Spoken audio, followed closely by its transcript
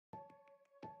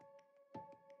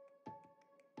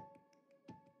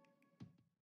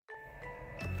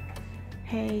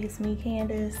Hey, it's me,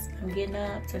 Candice. I'm getting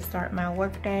up to start my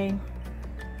work day.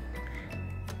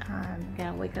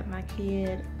 Gotta wake up my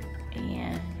kid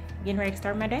and getting ready to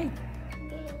start my day.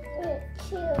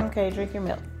 Okay, drink your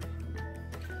milk.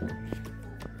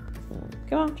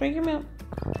 Come on, drink your milk.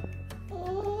 I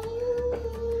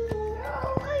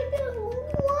don't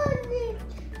want it.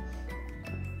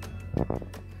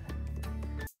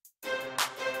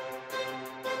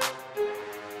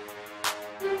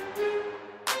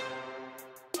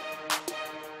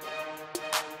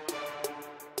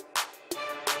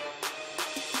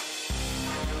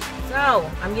 So,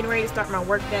 I'm getting ready to start my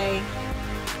work day.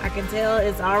 I can tell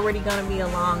it's already going to be a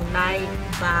long night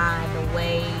by the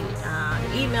way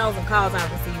the emails and calls I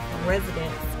received from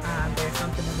residents. There's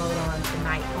something to vote on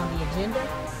tonight on the agenda,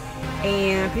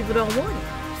 and people don't want it.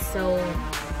 So,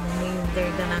 that means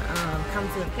they're going to come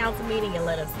to the council meeting and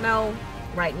let us know.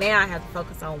 Right now, I have to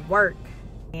focus on work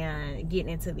and getting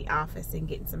into the office and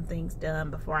getting some things done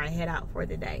before I head out for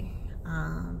the day.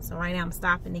 So right now, I'm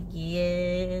stopping to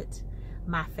get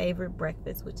my favorite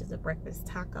breakfast, which is a breakfast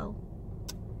taco.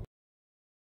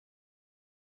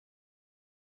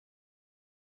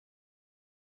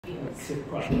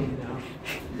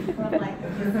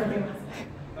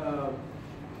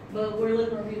 But we're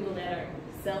looking for people that are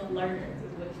self-learners,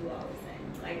 is what you always say.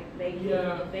 Like they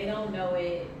don't know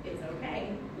it, it's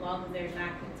okay, as long as they're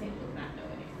not content with not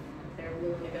knowing it. They're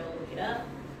willing to go look it up.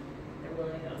 They're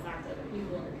willing to go talk to other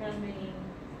people in the company.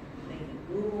 They can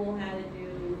Google how to do.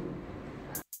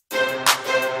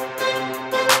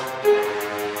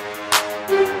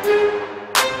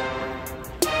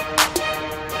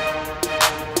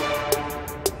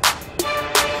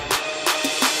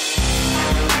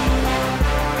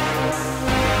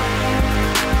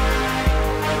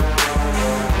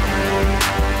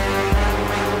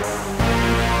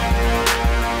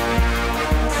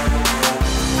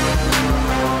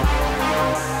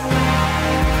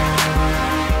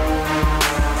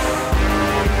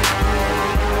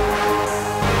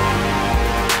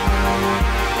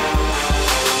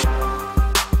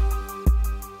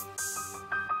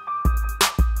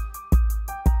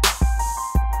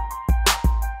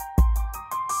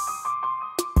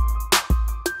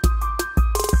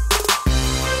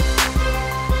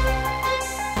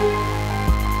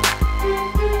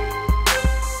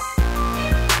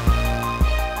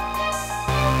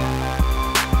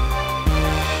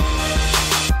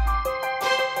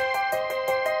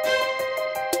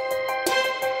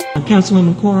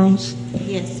 Councilwoman Quarles?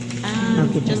 Yes.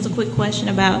 Just a quick question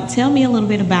about, tell me a little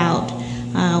bit about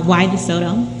why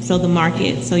DeSoto, so the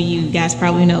market. So you guys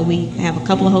probably know we have a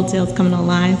couple of hotels coming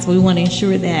online, so we want to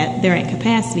ensure that they're at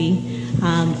capacity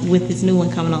with this new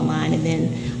one coming online, and then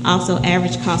also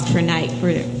average cost per night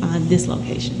for this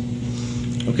location.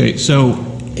 Okay, so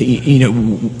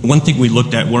one thing we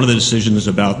looked at, one of the decisions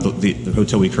about the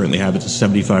hotel we currently have, it's a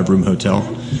 75-room hotel,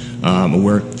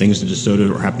 where things in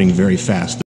DeSoto are happening very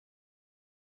fast.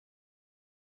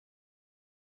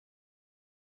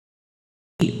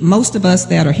 Most of us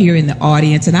that are here in the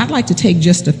audience, and I'd like to take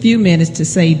just a few minutes to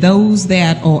say those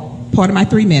that are part of my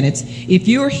 3 minutes, if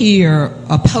you're here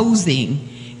opposing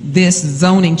this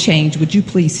zoning change, would you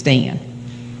please stand?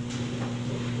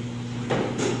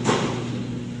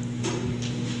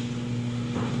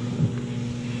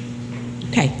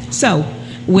 Okay, so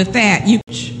with that,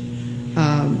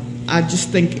 I just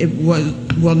think it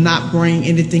will not bring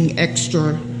anything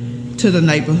extra to the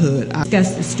neighborhood.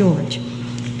 Discuss the storage.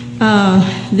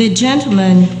 The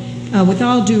gentleman, with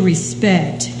all due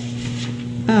respect,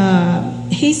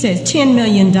 he says $10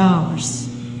 million.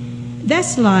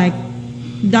 That's like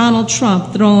Donald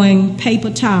Trump throwing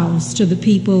paper towels to the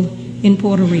people in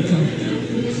Puerto Rico.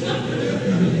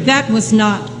 That was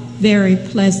not very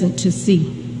pleasant to see.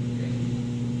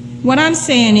 What I'm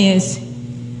saying is,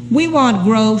 we want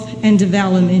growth and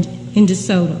development in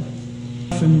DeSoto.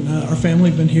 And our family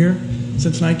have been here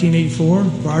since 1984.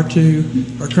 Prior to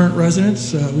our current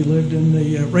residence, we lived in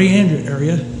the Ray Andrew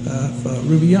area of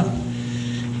Ruby Young.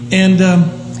 And,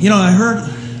 I heard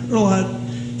a lot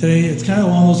today. It's kind of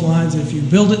along those lines, if you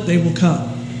build it, they will come.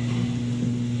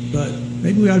 But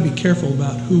maybe we ought to be careful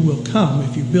about who will come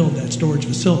if you build that storage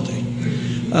facility.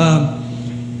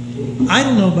 I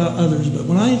don't know about others, but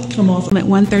when I come off at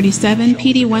 137,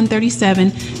 PD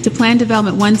 137, to Plan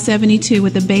Development 172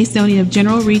 with a base zoning of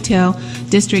General Retail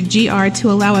District GR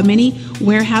to allow a mini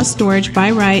warehouse storage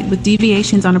by right with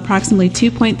deviations on approximately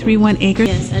 2.31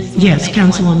 acres. Yes,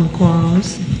 Councilwoman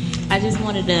Quarles. I just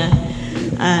wanted to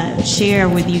share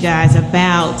with you guys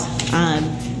about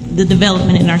the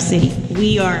development in our city.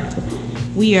 We are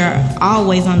we are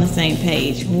always on the same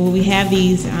page. When we have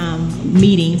these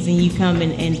meetings and you come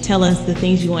and tell us the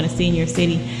things you want to see in your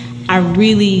city, I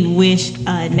really wish,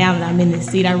 now that I'm in this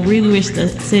seat, I really wish the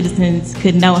citizens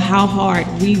could know how hard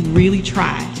we really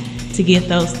try to get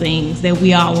those things that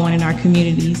we all want in our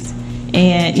communities.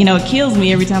 And, you know, it kills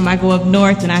me every time I go up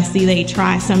north and I see they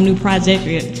try some new project,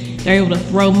 or they're able to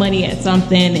throw money at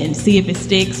something and see if it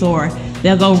sticks, or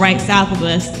they'll go right south of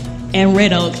us and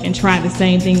Red Oak and try the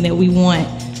same thing that we want.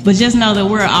 But just know that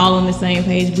we're all on the same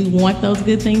page. We want those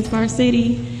good things for our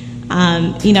city.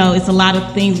 You know, it's a lot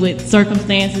of things with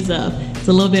circumstances of, it's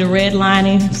a little bit of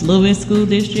redlining, it's a little bit of school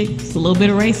district, it's a little bit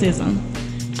of racism.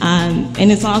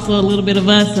 And it's also a little bit of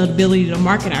us, the ability to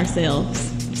market ourselves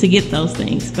to get those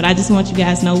things. But I just want you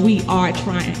guys to know we are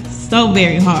trying so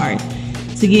very hard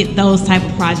to get those type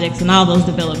of projects and all those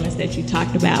developments that you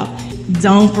talked about.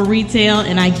 Zone for retail,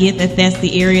 and I get that that's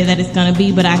the area that it's gonna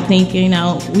be, but I think, you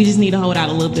know, we just need to hold out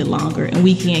a little bit longer and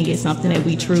we can get something that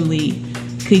we truly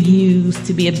could use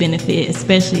to be a benefit,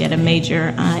 especially at a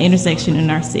major intersection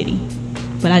in our city.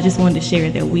 But I just wanted to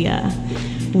share that we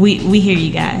hear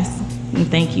you guys, and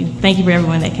thank you. Thank you for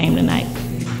everyone that came tonight.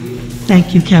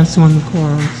 Thank you, Councilwoman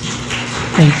Quarles.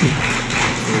 Thank you.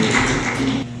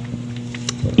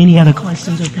 Any other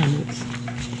questions or comments?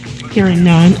 Hearing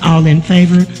none, all in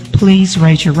favor, please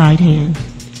raise your right hand.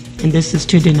 And this is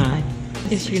to deny.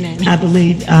 It's unanimous. I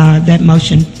believe that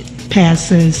motion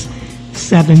passes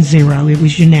 7-0. It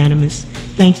was unanimous.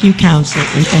 Thank you, Council,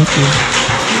 and thank you.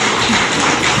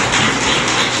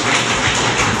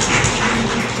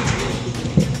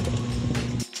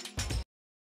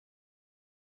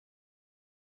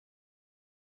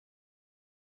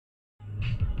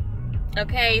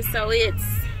 Okay, so it's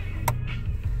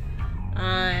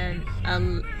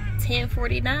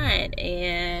 10:49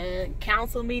 and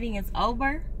council meeting is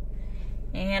over,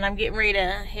 and I'm getting ready to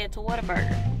head to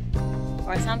Whataburger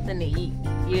or something to eat.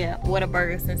 Yeah,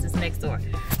 Whataburger, since it's next door.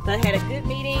 So I had a good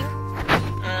meeting,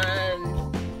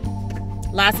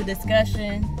 lots of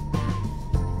discussion.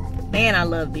 Man, I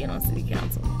love being on city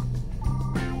council.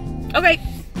 Okay,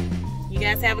 you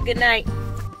guys have a good night.